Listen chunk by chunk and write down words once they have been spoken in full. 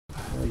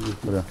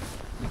Ωραία.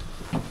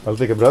 I'll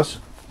take a brush.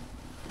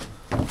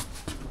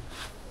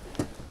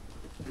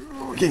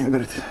 Okay, I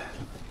got it.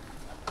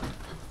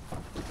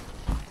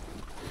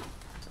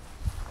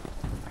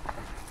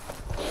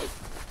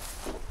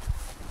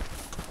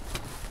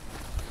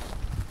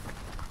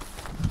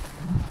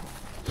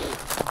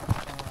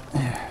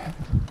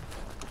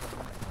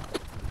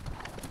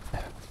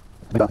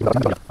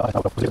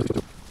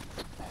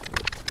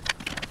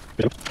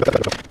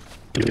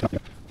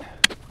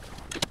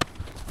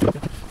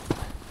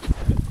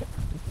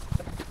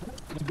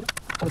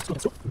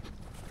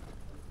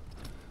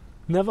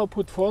 Never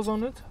put force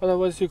on it,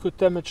 otherwise you could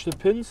damage the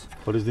pins.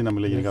 Χωρίς δύναμη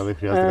λέει γενικά, δεν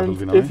χρειάζεται καθόλου And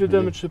δύναμη. if you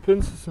damage the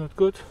pins, it's not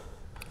good.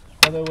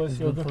 Otherwise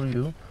you're Good for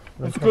you.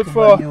 It's good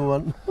for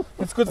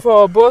it's good for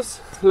our boss.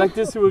 Like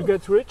this, you will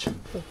get rich,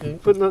 Okay.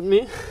 but not me,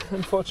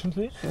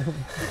 unfortunately.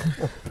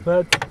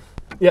 But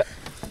yeah.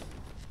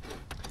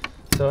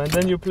 So and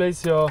then you place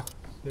your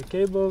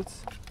cables.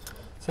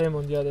 Same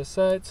on the other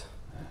side.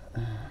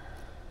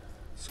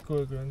 Screw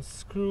against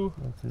screw.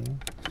 Okay.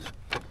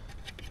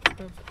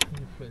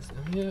 You place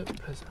them here.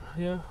 Place them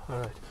here. All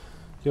right.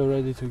 You're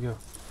ready to go.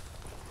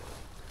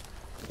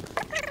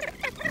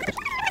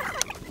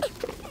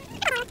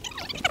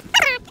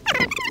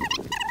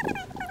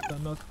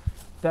 Not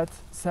that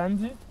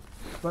sandy,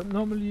 but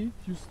normally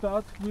you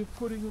start with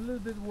putting a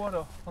little bit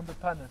water on the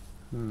panel.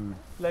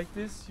 Like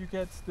this you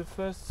get the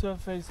first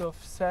surface of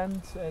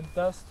sand and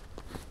dust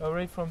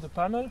away from the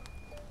panel,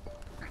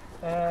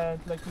 and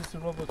like this the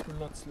robot will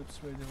not slip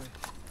straight away.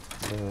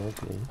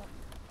 Okay.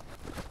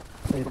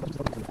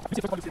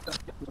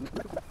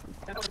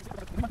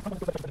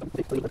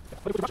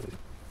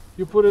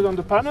 You put it on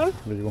the panel,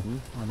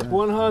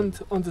 one hand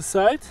on the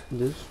side,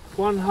 This.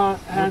 one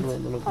hand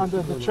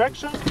under the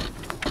traction,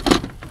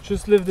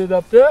 just lift it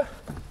up there,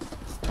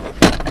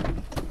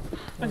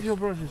 and your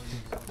brush is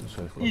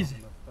easy.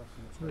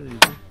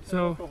 So,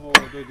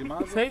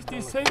 safety,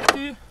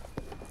 safety,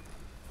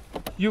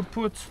 you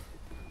put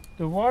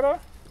the water,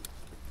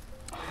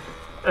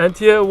 and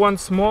here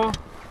once more,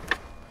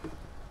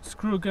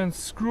 screw against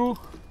screw,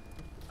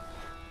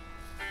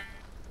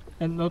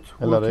 and not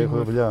Έλα ρε, working έχουμε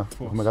with δουλειά.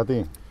 force. Έχουμε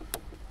κάτι.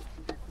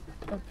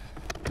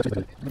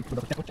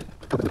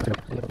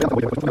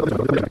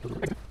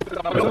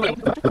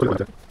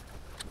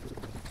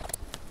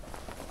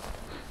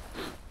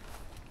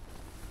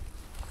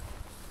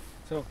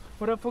 So,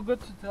 what I forgot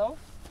to tell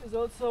is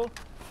also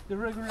the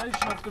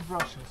regulation of the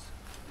brushes.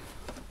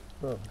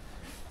 Oh.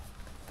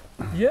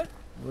 Here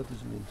What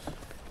does it mean?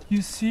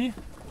 you see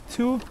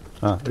two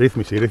Α,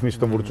 ρύθμιση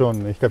των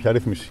βουρτσών. Έχει κάποια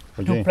ρύθμιση.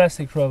 two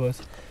plastic rubbers.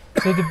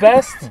 So the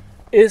best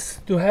is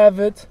to have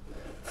it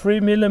 3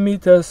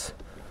 millimeters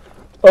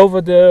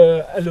over the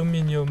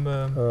aluminium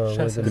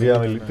chassis.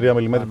 3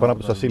 mm πάνω από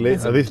το σασί λέει.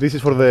 This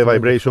is for the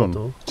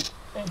vibration.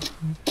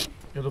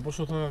 Για το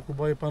πόσο θα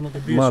κουμπάει πάνω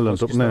την πίεση. Μάλλον,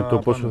 ναι, το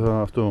πόσο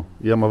θα αυτό.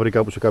 Ή άμα βρει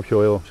κάπου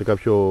σε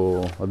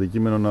κάποιο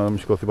αντικείμενο να μην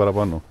σηκωθεί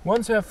παραπάνω.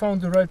 Once you have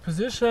found the right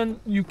position,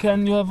 you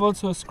have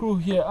also a screw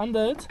here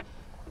under it,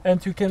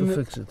 and you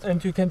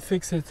can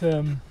fix it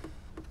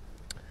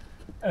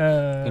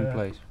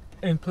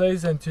in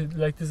place, and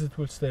like this it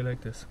will stay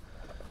like this.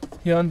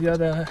 Here on the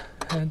other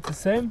hand the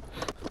same.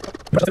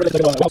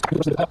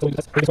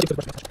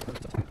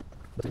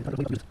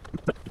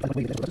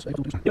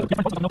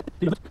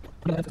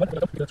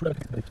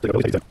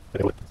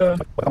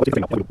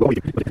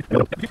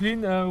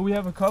 Clean, we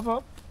have a cover.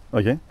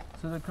 Okay.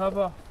 So the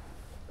cover,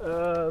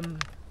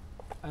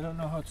 I don't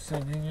know how to say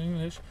it in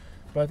English,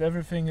 but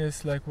everything is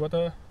like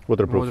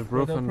Waterproof.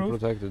 And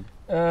protected.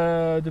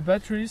 The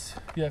batteries,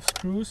 we have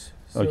screws,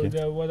 so Okay.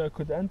 the water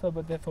could enter,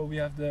 but therefore we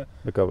have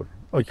the cover.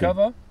 Okay.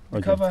 cover. The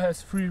Okay. cover has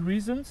 3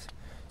 reasons.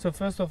 So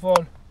first of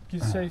all,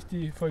 gives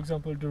safety, for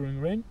example, during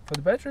rain for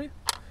the battery.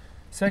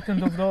 Second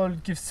of all,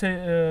 it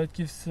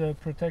gives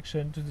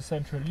protection to the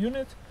central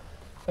unit,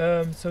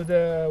 so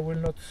there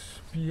will not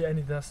be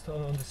any dust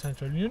on the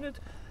central unit.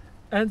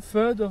 And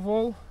third of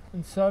all,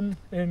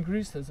 in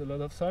Greece there's a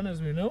lot of sun, as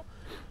we know,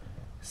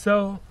 so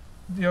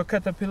your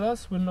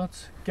caterpillars will not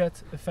get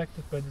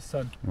affected by the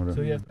sun. Ωραία.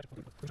 So you have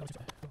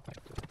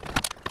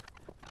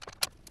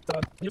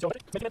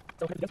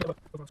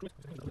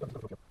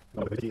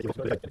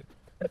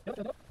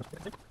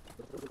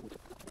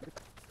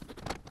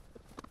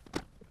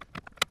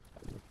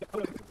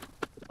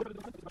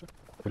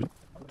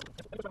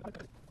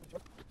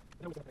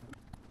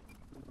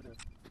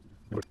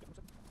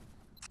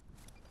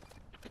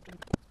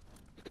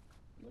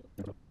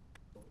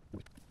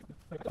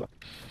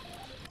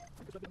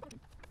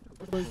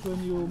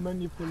when you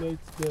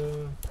manipulate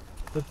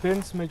the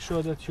pins, make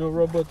sure that your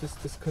robot is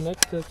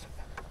disconnected.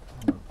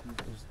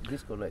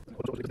 Disconnect.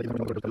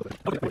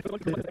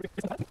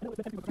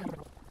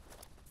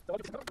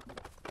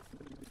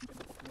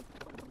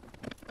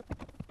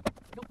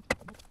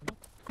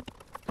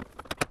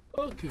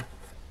 Okay,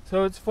 so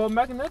it's 4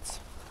 magnets.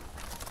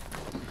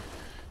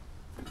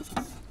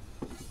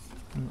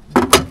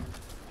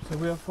 So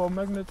we have 4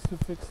 magnets to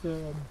fix the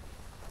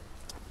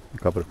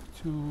Cover.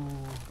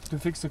 to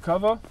fix the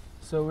cover.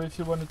 So if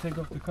you want to take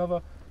off the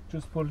cover,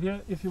 just pull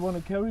here. If you want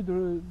to carry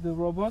the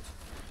robot,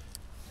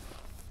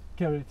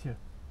 carry it here.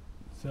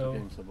 So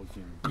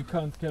you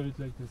can't carry it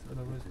like this,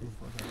 otherwise it will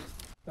fall down.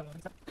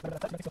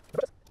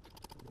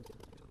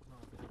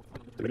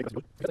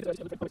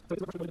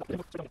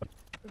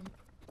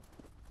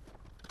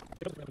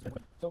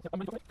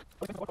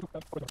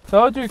 So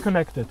how do you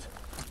connect it?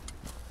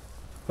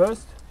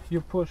 First,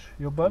 you push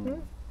your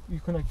button, you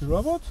connect the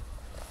robot.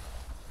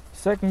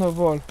 Second of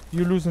all,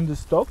 you loosen the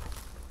stop.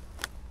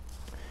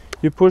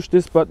 You push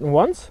this button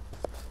once,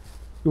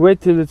 you wait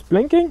till it's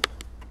blinking,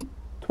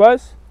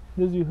 twice,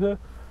 as you hear,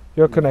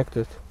 you're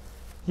connected.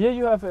 Here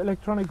you have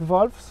electronic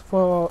valves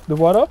for the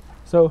water,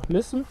 so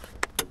listen,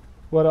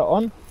 water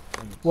on,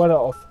 water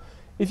off.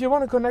 If you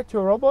want to connect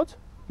your robot,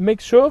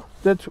 make sure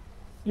that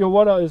your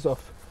water is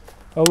off.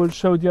 I will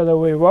show the other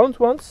way around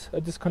once. I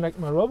disconnect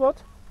my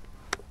robot,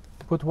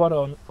 put water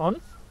on.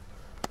 Let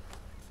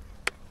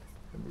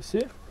me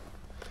see.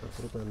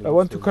 I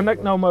want to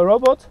connect now my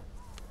robot.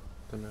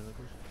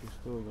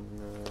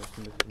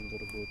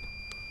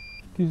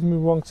 Gives me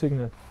wrong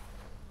signal.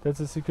 That's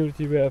the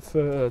security we have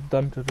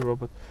done to the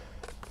robot.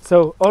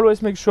 So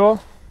always make sure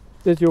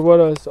that your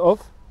water is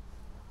off,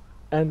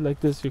 and like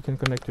this you can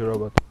connect your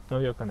robot. Now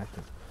you're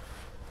connected.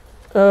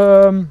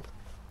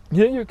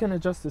 Here you can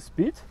adjust the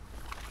speed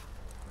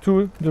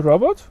to the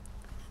robot.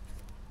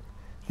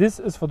 This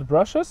is for the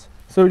brushes.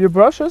 So your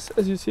brushes,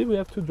 as you see, we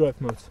have two drive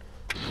modes.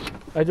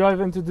 I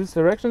drive into this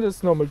direction,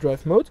 that's normal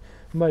drive mode.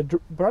 My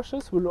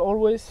brushes will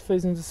always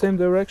face in the same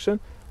direction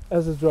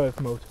as the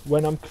drive mode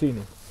when I'm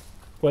cleaning.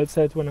 Well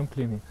said, when I'm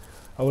cleaning.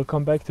 I will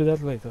come back to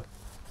that later.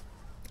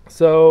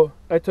 So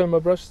I turn my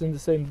brushes in the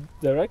same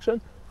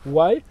direction.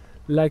 Why?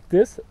 Like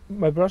this,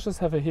 my brushes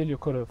have a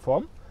helicoidal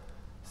form.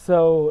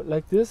 So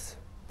like this,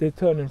 they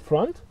turn in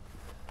front.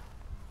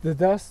 The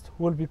dust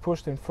will be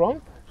pushed in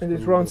front and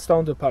it runs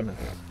down the panel.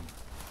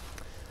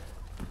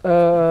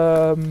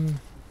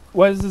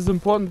 Why is this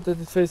important that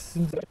it faces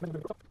in the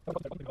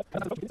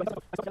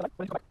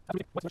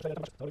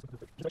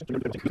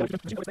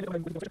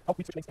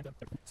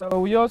So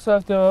we also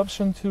have the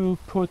option to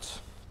put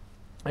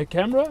a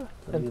camera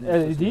and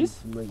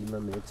LEDs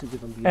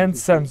and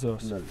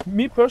sensors.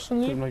 Me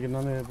personally,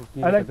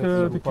 I like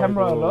the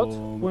camera a lot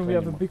when we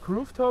have a big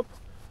rooftop.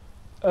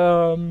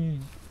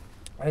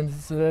 And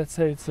so let's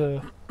say it's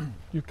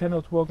you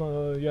cannot walk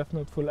on, you have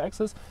not full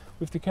access.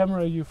 With the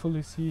camera you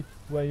fully see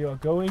where you are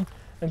going,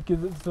 and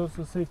gives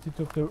also safety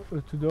to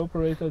the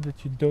operator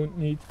that you don't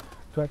need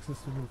to access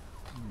the roof.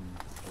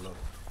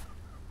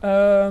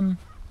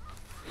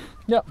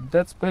 Yeah,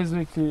 that's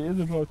basically it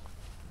about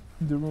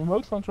the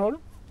remote control.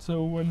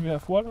 So when we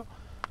have water,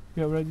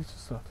 we are ready to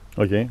start.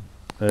 Okay.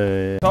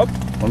 Top.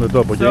 On the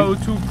top, okay. So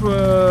to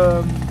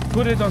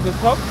put it on the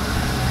top,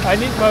 I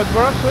need my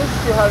brushes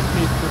to help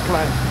me to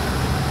climb.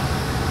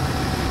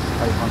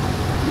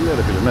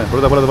 Ναι, φίλε, ναι.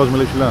 Πρώτα απ' όλα τα βάζουμε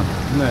λίγο ψηλά.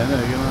 Ναι,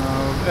 για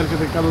να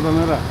έρχεται κάτω τα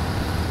νερά.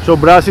 So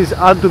brushes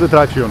add to the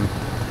traction.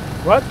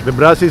 What? The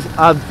brushes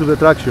add to the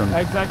traction.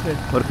 Exactly.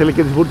 Ωραία, θέλει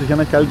και τις βούρτες για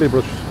να έχει καλύτερη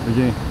πρόσφυση.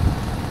 Εκεί.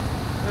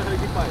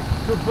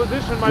 To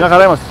position Μια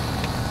χαρά είμαστε.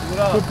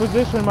 To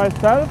position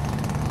myself.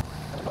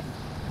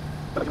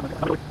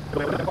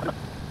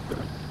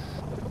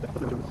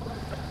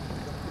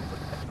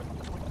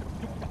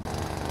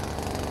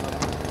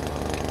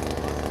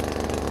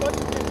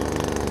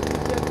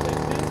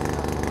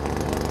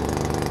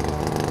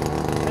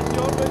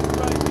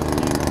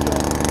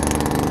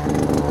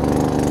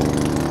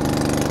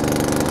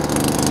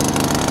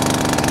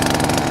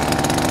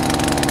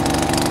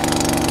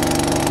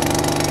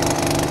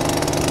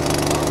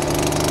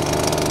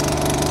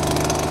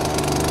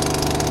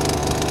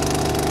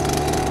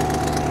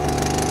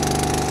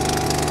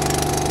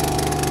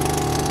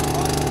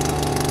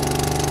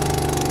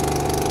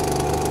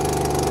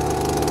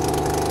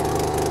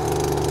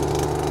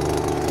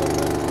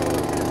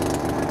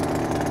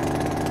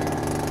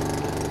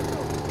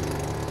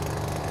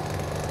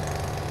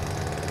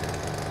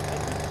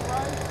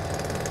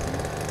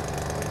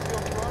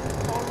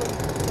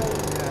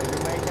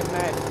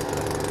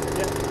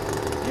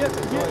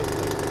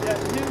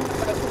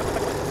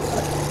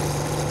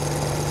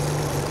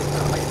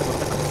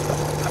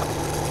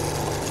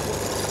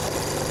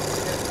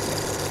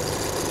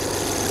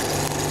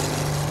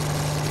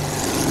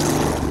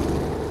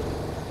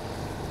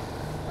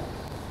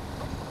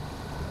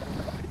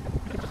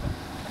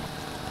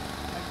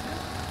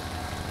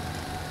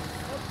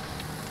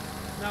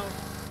 Now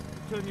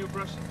turn your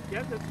brushes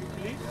again that you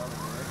clean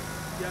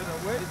the other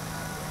way.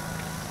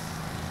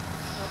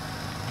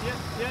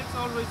 Here it's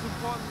always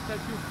important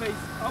that you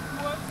face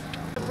upwards.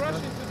 The brush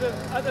into the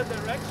other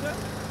direction,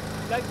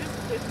 like this,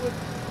 it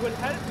will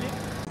help me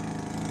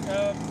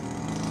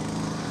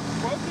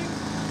working.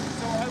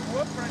 So I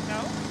work right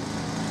now.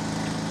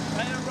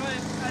 I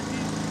arrive at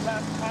the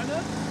last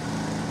panel.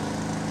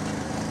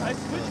 I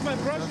switch my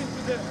brush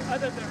into the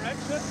other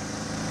direction,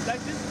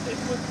 like this, it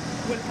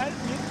will help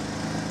me.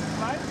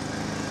 I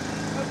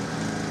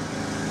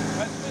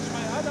switch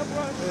my other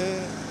brush.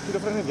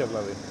 Χειροφρενίδια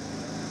δηλαδή.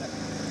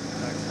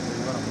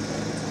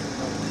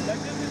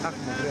 Like this is You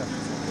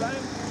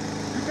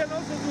can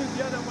also do it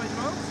the other way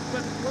around,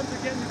 but once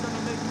again you're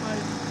gonna make my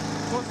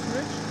cross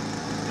switch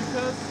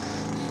because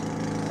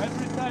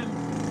every time.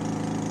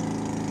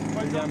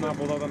 Για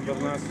ανάποδα όταν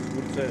περνάς στις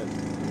βουρτσές.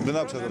 Δεν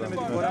άκουσα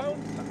τώρα.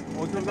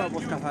 Όχι όταν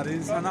όπως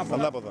καθαρίζεις,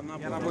 ανάποδα.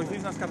 Για να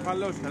βοηθήσεις να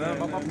σκαρφαλώσεις.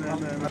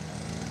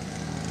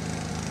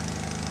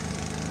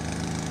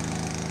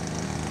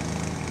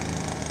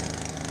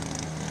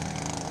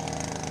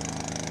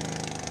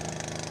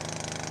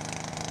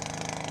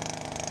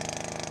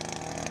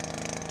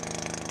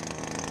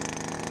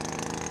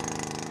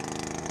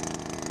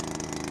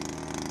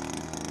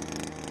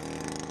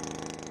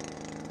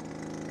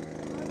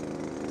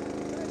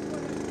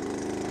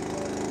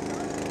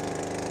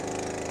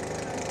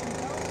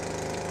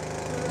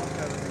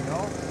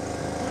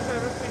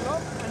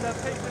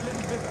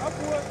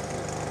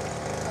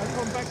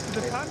 Come back to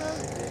the panel,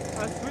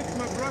 I switch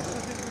my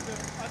brushes into the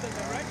other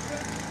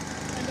direction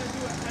and I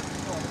do a head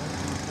stop.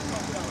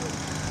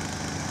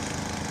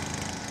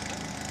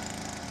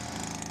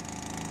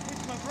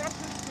 Switch my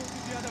brushes, go to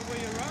the other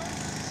way around,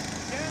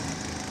 again.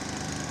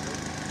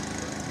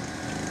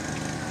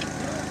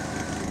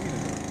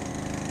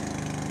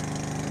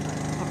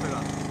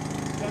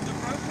 Then the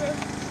brushes.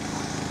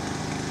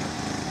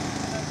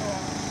 And I go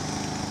on.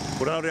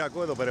 Μπορεί να είναι ωριακό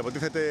εδώ πέρα,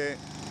 υποτίθεται.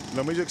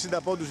 Νομίζω 60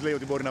 πόντους λέει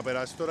ότι μπορεί να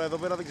περάσει. Τώρα εδώ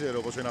πέρα δεν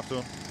ξέρω πόσο είναι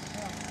αυτό.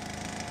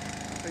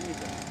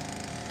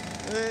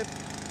 50.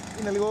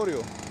 Είναι λίγο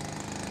όριο.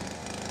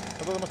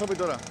 Θα μας το πει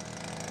τώρα.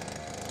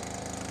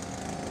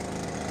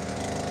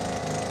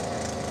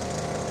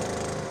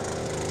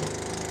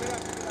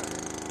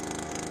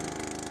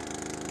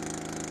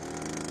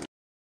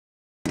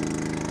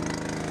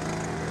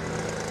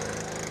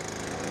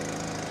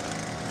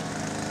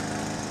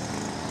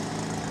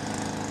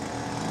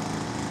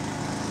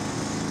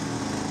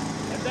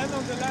 Then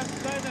on the last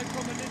line I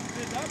come a little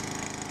bit up,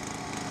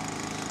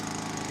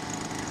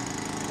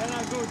 then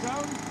I go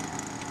down,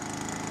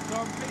 so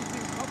I'm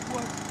facing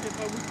upwards if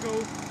I would go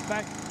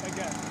back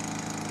again.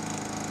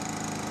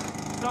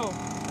 So,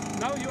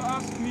 now you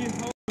ask me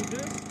how to do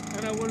this,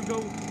 and I will go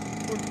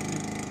full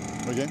speed.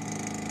 Okay.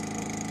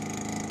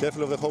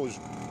 Careful of the hose.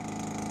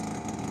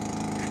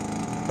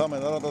 Πάμε,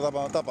 τώρα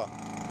τα τάπα.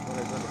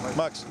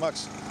 Max.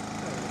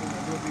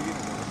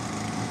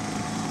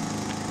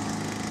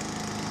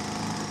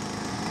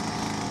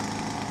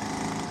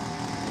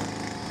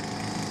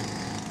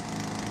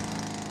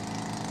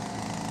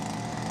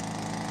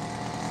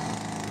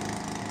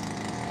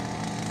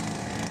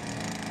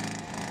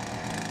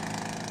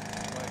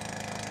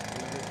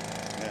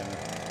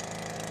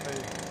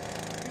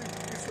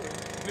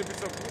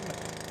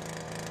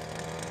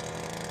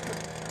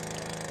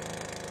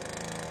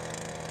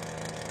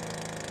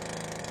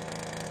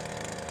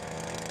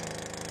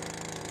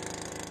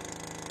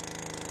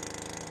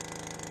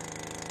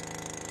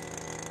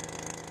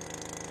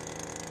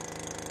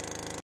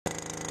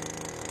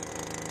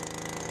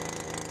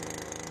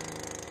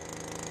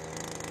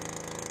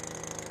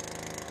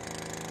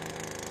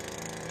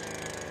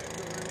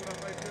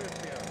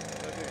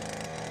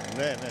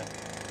 Ναι.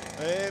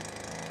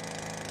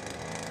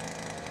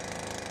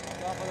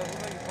 Απλά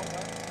φανταζόμαι λοιπόν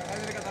να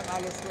κάνει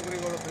κατανάλωση στο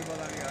γρήγορο πριν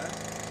μπαταρία,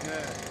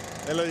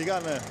 Ναι. Λογικά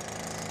ναι.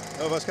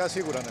 Βασικά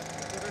σίγουρα ναι.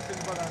 Και δεν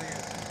στέλνει μπαταρίες.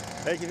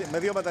 Με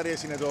 2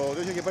 μπαταρίες είναι το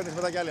 2 και παίρνεις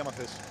μετά κι άλλη άμα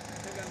θες.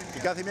 Η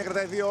κάθε μία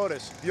κρατάει 2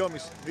 ώρες.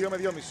 2 με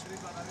 2,5.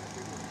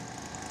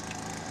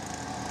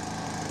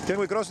 Can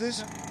we cross this?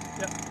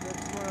 Yeah,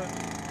 that's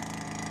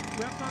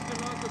we have talked a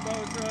lot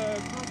about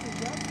crossing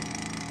gaps.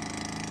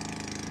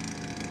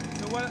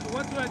 So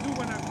what do I do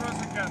when I cross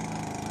a gap?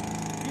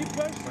 Me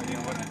personally,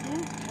 what I do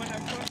when I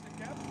cross a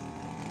gap,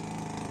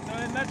 so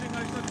imagine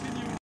I continue